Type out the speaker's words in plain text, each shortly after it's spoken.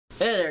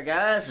Hey there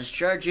guys, it's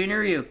Charjr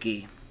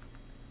Ryuki.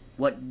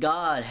 What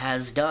God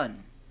has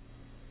done.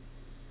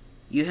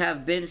 You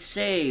have been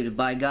saved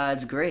by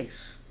God's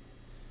grace.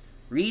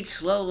 Read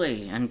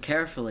slowly and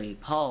carefully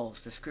Paul's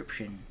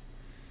description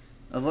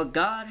of what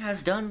God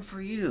has done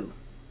for you.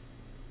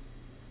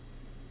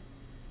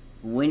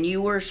 When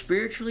you were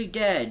spiritually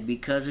dead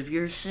because of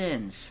your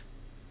sins,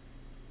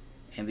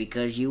 and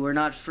because you were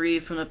not free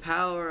from the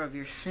power of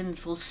your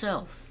sinful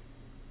self,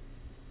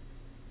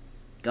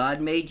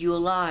 God made you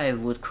alive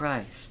with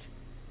Christ,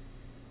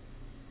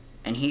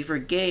 and He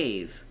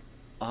forgave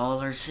all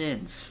our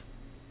sins.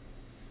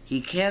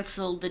 He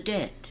canceled the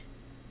debt,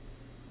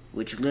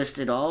 which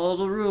listed all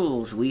the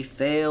rules we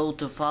failed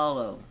to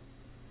follow.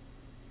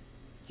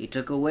 He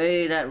took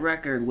away that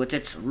record with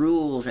its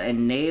rules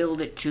and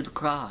nailed it to the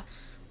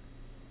cross.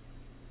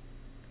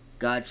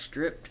 God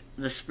stripped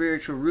the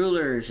spiritual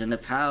rulers and the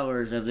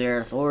powers of their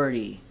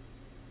authority.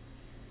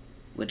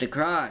 With the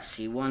cross,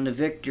 He won the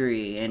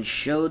victory and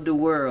showed the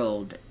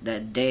world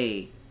that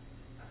they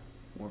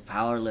were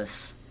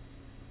powerless.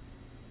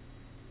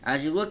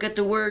 As you look at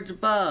the words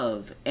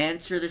above,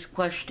 answer this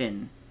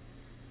question.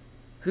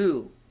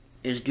 Who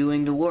is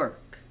doing the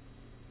work?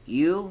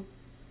 You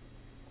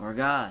or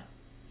God?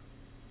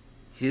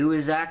 Who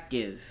is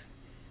active?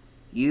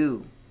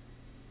 You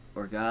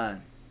or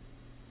God?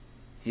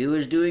 Who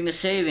is doing the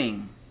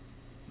saving?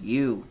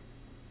 You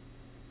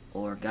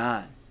or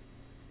God?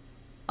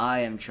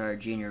 I am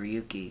Charjr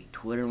Ryuki.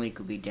 Twitter link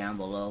will be down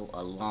below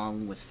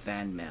along with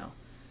fan mail.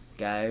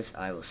 Guys,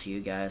 I will see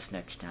you guys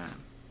next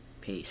time.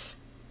 Peace.